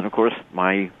 Then, of course,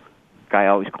 my guy I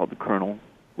always called the colonel,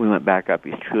 we went back up.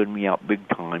 He's chewing me out big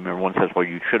time. Everyone says, well,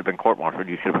 you should have been court-martialed.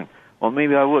 You should have been. Well,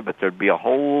 maybe I would, but there'd be a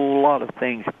whole lot of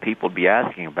things that people would be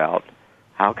asking about.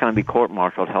 How can I be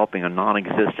court-martialed helping a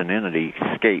non-existent entity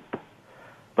escape?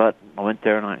 But I went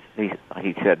there, and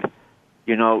he said,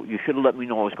 you should have let me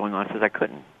know what was going on. I said, I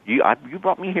couldn't. You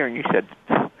brought me here, and you said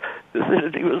this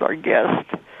entity was our guest.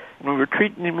 And we were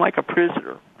treating him like a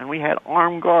prisoner, and we had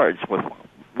armed guards with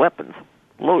weapons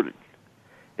loaded.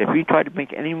 If he tried to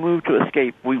make any move to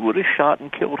escape, we would have shot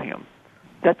and killed him.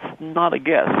 That's not a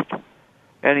guest.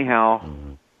 Anyhow,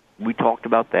 we talked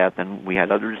about that, and we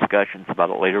had other discussions about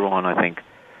it later on. I think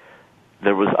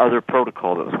there was other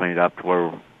protocol that was made up to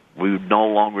where we would no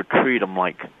longer treat them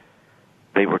like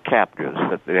they were captives,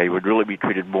 that they would really be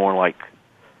treated more like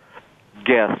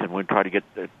guests, and we'd try to get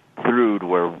through to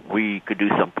where we could do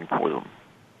something for them.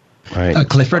 Right.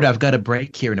 Clifford, I've got a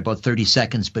break here in about 30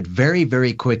 seconds, but very,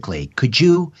 very quickly, could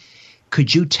you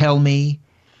tell me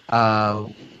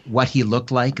what he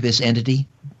looked like, this entity?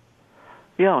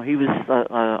 Yeah, he was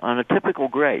on a typical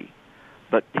gray,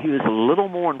 but he was a little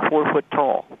more than 4 foot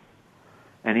tall,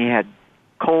 and he had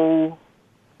cold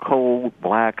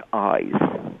black eyes.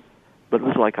 But it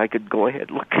was like I could go ahead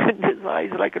and look in his eyes,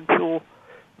 and I could feel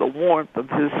the warmth of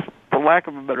his, for lack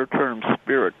of a better term,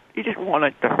 spirit. He didn't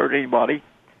want to hurt anybody,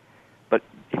 but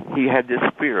he had this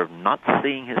fear of not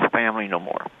seeing his family no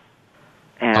more.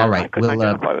 And all right, I couldn't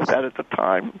identify with that at the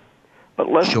time. But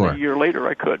less than a year later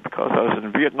I could, because I was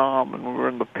in Vietnam and we were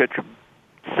in the pitch of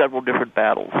several different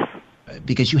battles.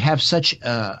 Because you have such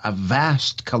a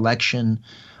vast collection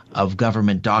of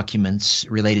government documents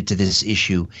related to this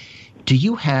issue, do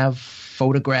you have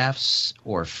photographs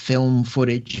or film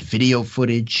footage, video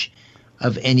footage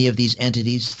of any of these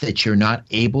entities that you're not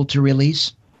able to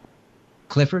release?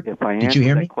 Clifford, if I did you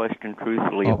hear me? If I answer that question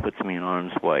truthfully, it puts me in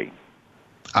harm's way.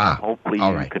 Hopefully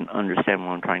you can understand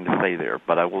what I'm trying to say there.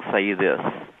 But I will say this.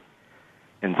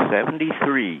 In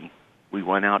 1973, we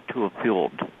went out to a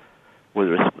field where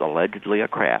there was allegedly a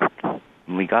craft.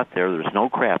 When we got there, there's no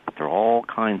craft, but there are all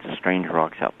kinds of strange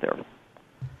rocks out there.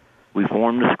 We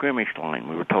formed a skirmish line.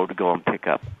 We were told to go and pick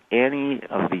up any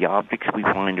of the objects we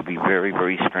find to be very,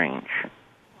 very strange.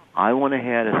 I went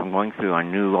ahead as I'm going through. I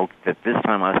knew that this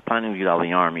time I was planning to get out of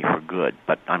the Army for good.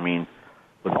 But, I mean,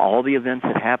 with all the events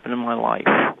that happened in my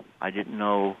life, I didn't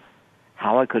know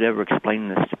how I could ever explain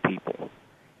this to people.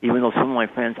 Even though some of my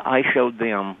friends, I showed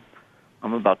them,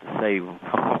 I'm about to say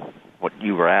what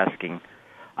you were asking,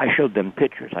 I showed them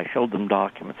pictures, I showed them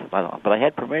documents, but I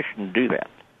had permission to do that.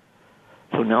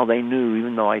 So now they knew,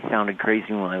 even though I sounded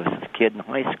crazy when I was a kid in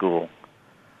high school,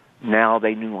 now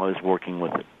they knew I was working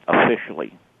with it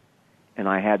officially. And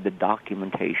I had the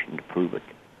documentation to prove it.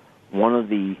 One of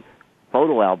the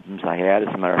photo albums I had,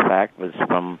 as a matter of fact, was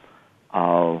from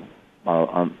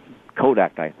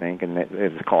Kodak, I think, and it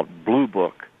was called Blue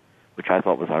Book, which I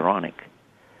thought was ironic.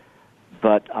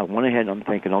 But I went ahead and I'm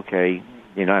thinking, okay,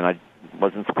 and I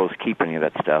wasn't supposed to keep any of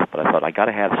that stuff, but I thought I got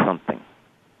to have something.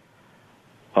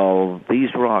 Oh, these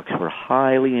rocks were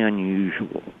highly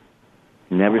unusual.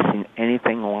 Never seen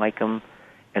anything like them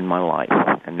in my life.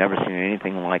 I've never seen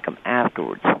anything like them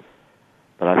afterwards.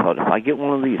 But I thought, if I get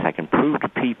one of these, I can prove to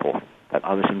people that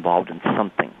I was involved in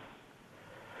something.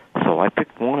 So I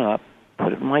picked one up,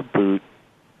 put it in my boot,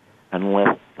 and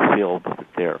left the field with it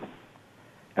there.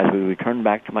 As we returned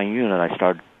back to my unit, I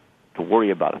started to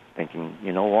worry about it, thinking,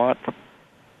 you know what?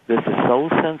 This is so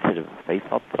sensitive. If they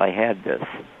thought that I had this,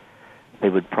 they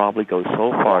would probably go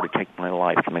so far to take my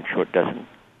life to make sure it doesn't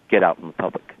get out in the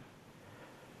public.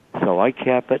 So I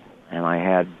kept it, and I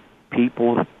had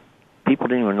people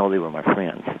didn't even know they were my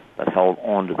friends, that held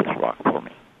on to this rock for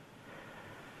me.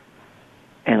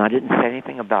 And I didn't say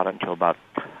anything about it until about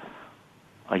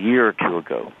a year or two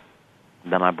ago.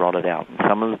 Then I brought it out. And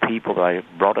some of the people that I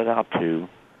brought it out to,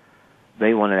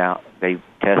 they went out, they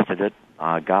tested it.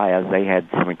 They had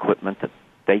some equipment that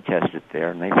they tested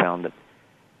there, and they found that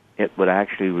it would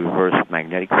actually reverse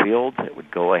magnetic fields. It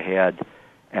would go ahead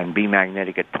and be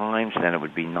magnetic at times, then it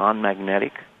would be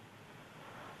non-magnetic.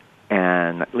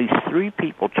 And at least 3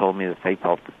 people told me that they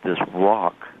felt that this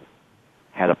rock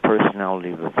had a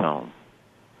personality of its own,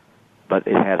 but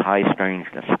it had high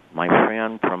strangeness. My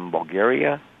friend from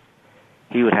Bulgaria,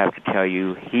 he would have to tell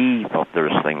you he thought there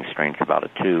was things strange about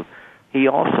it too. He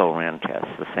also ran tests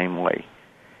the same way.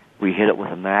 We hit it with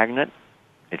a magnet.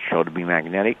 It showed to be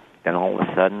magnetic. Then all of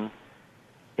a sudden,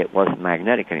 it wasn't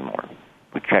magnetic anymore.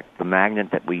 We checked the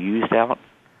magnet that we used out.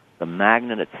 The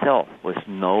magnet itself was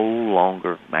no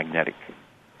longer magnetic.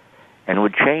 And it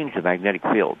would change the magnetic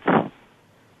fields.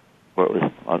 Where it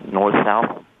was a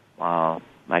north-south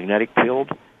magnetic field,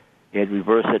 it'd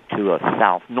reverse it to a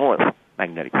south-north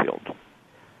magnetic field.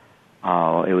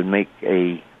 It would make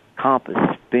a compass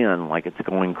spin like it's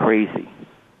going crazy.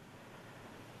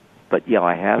 But yeah,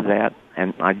 I have that,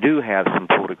 and I do have some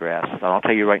photographs. And I'll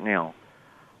tell you right now,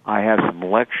 I have some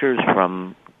lectures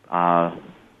from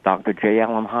Dr. J.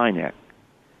 Allen Hynek,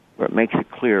 where it makes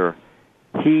it clear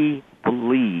he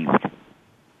believed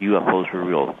UFOs were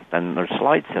real. And there's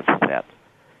slide sets of that.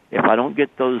 If I don't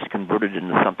get those converted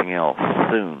into something else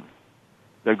soon,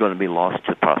 they're going to be lost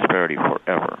to posterity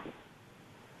forever.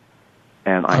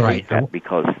 And I think that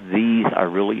because these are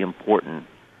really important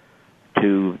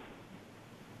to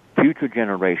future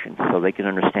generations, so they can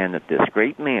understand that this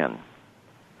great man,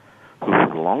 who for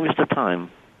the longest of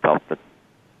time felt that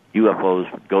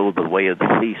UFOs would go the way of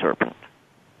the sea serpent,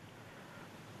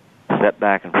 stepped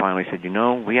back and finally said,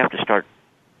 we have to start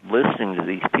listening to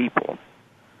these people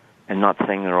and not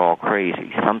saying they're all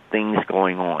crazy. Something's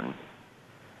going on.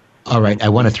 All right, I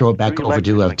want to throw it back over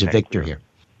to Victor here.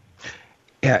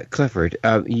 Yeah, Clifford,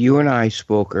 you and I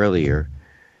spoke earlier,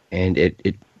 and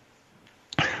it's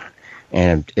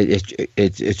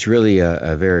really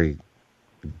a very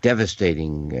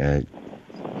devastating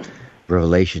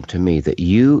revelation to me that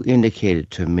you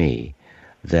indicated to me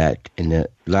that in the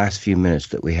last few minutes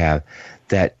that we have,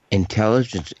 that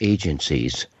intelligence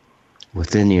agencies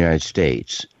within the United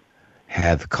States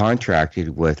have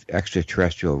contracted with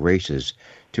extraterrestrial races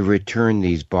to return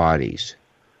these bodies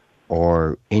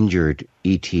or injured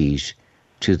ETs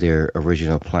to their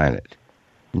original planet.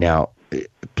 Now,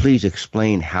 please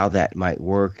explain how that might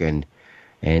work and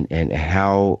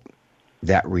how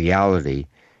that reality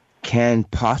can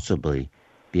possibly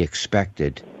be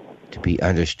expected to be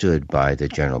understood by the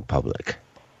general public.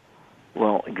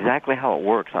 Well, exactly how it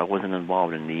works, I wasn't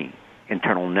involved in the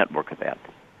internal network of that.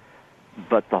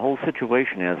 But the whole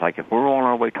situation is, like, if we're on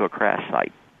our way to a crash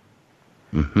site,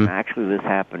 actually this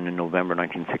happened in November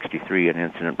 1963, an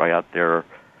incident right out there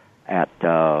at,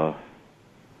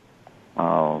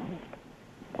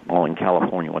 in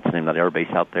California. What's the name of that air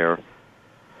base out there?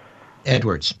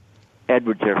 Edwards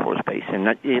Air Force Base. And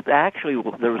it actually,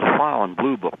 there was a file in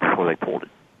Blue Book before they pulled it,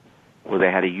 where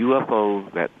they had a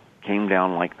UFO that came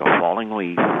down like a falling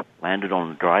leaf, landed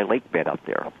on a dry lake bed out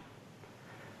there.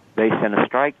 They sent a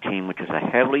strike team, which is a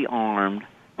heavily armed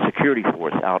security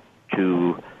force, out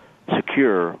to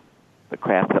secure the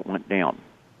craft that went down.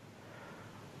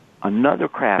 Another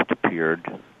craft appeared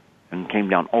and came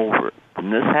down over it.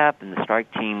 When this happened, the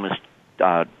strike team was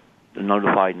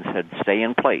notified and said, stay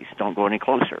in place, don't go any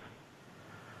closer.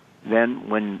 Then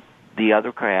when the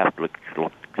other craft looked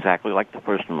exactly like the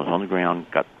first one, was on the ground,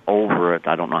 got over it,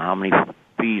 I don't know how many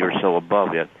feet or so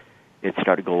above it, it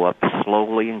started to go up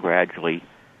slowly and gradually,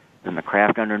 and the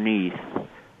craft underneath,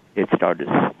 it started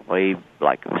to sway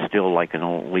still like an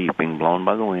old leaf being blown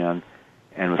by the wind,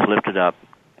 and was lifted up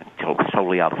until it was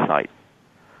totally out of sight.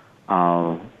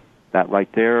 That right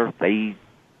there, they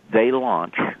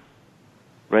launch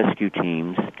rescue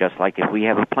teams, just like if we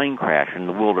have a plane crash in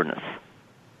the wilderness.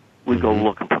 we go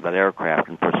looking for that aircraft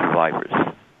and for survivors.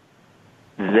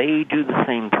 They do the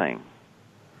same thing.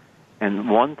 And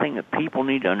one thing that people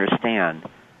need to understand,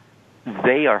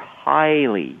 they are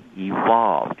highly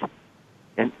evolved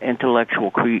and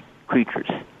intellectual creatures.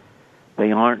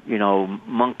 They aren't,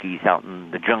 monkeys out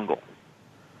in the jungle.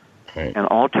 Right. And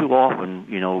all too often,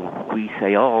 we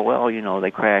say, oh, well,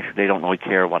 they crash. They don't really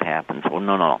care what happens. Well,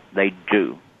 no, they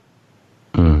do.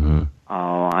 Mm-hmm.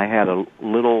 I had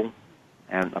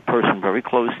a person very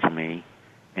close to me,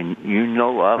 and you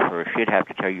know of her. She'd have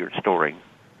to tell you your story.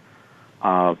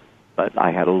 But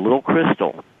I had a little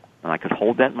crystal, and I could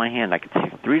hold that in my hand. I could see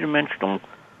three-dimensional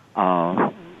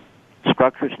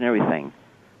structures and everything,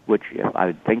 which if I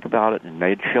would think about it and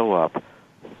they'd show up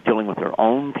dealing with their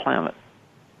own planet.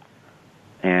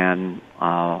 And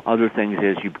other things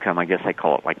is you become, I guess they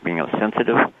call it like being a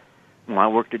sensitive. When I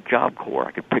worked at Job Corps,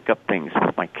 I could pick up things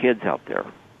with my kids out there.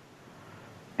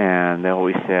 And they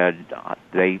always said,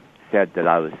 that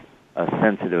I was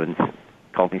sensitive and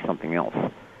called me something else.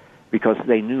 Because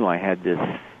they knew I had this,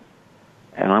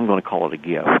 and I'm going to call it a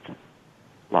gift.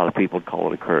 A lot of people would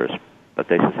call it a curse. But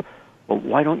they said, well,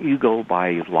 why don't you go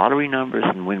buy lottery numbers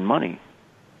and win money?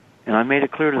 And I made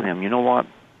it clear to them, you know what?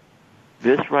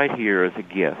 This right here is a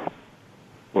gift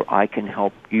where I can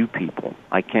help you people.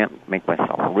 I can't make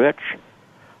myself rich.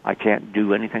 I can't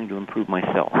do anything to improve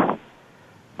myself.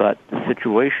 But the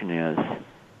situation is,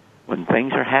 when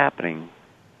things are happening,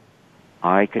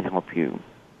 I can help you.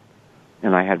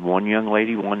 And I had one young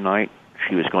lady one night,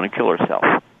 she was going to kill herself.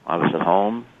 I was at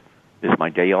home. It was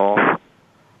my day off.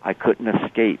 I couldn't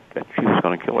escape that she was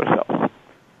going to kill herself.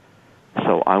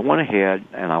 So I went ahead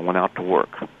and I went out to work.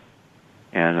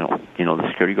 And, the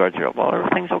security guards are, well,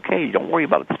 everything's okay. Don't worry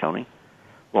about it, Tony.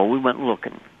 Well, we went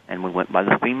looking, and we went by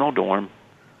the female dorm,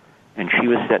 and she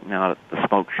was sitting out at the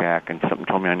smoke shack, and something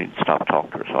told me I needed to stop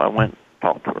talking to her. So I went and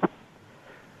talked to her.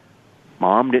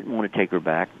 Mom didn't want to take her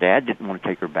back. Dad didn't want to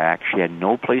take her back. She had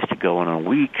no place to go. In a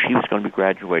week, she was going to be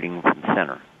graduating from the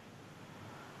center.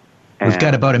 We've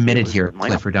got about a minute here,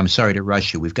 Clifford. I'm sorry to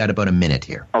rush you. We've got about a minute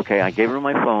here. Okay, I gave her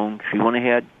my phone. She went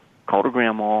ahead, called her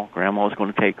grandma. Grandma was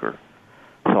going to take her.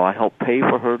 So I helped pay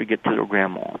for her to get to her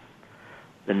grandma.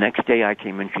 The next day I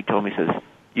came in, she told me, says,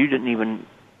 you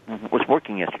was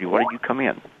working yesterday. Why did you come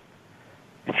in?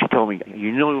 And she told me,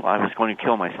 you knew I was going to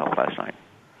kill myself last night.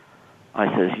 I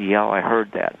says, yeah, I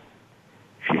heard that.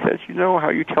 She says, you know how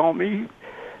you tell me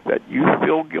that you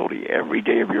feel guilty every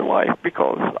day of your life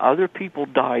because other people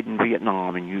died in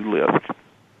Vietnam and you lived.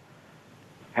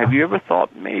 Have you ever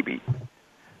thought maybe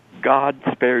God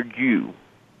spared you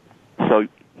so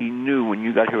He knew when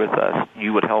you got here with us,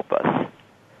 you would help us?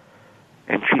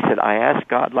 And she said, I asked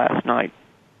God last night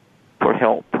for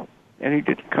help, and He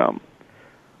didn't come.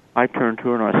 I turned to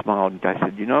her and I smiled, and I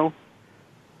said,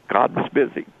 God was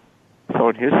busy. So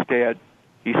in His stead,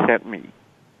 He sent me.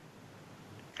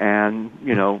 And,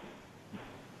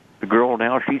 the girl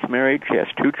now, she's married, she has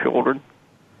 2 children,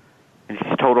 and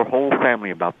she's told her whole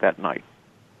family about that night.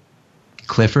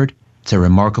 Clifford, it's a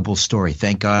remarkable story.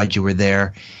 Thank God you were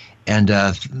there. And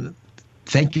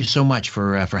thank you so much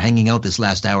for hanging out this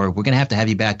last hour. We're going to have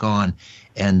you back on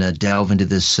and delve into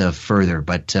this further,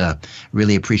 but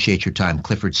really appreciate your time.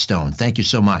 Clifford Stone, thank you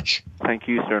so much. Thank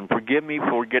you, sir. And forgive me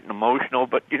for getting emotional,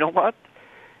 but you know what?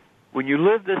 When you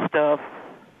live this stuff,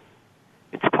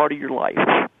 it's part of your life.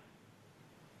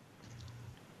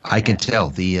 I can tell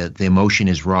the emotion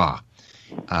is raw.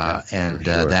 And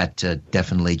sure. That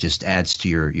definitely just adds to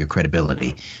your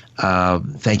credibility.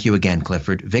 Thank you again,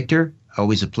 Clifford. Victor,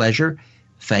 always a pleasure.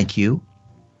 Thank you.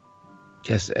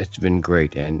 Yes, it's been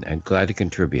great, and I'm glad to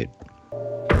contribute.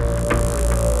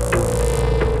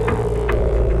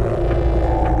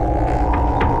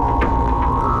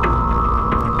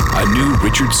 A new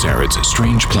Richard Syrett's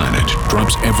Strange Planet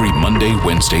drops every Monday,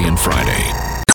 Wednesday, and Friday.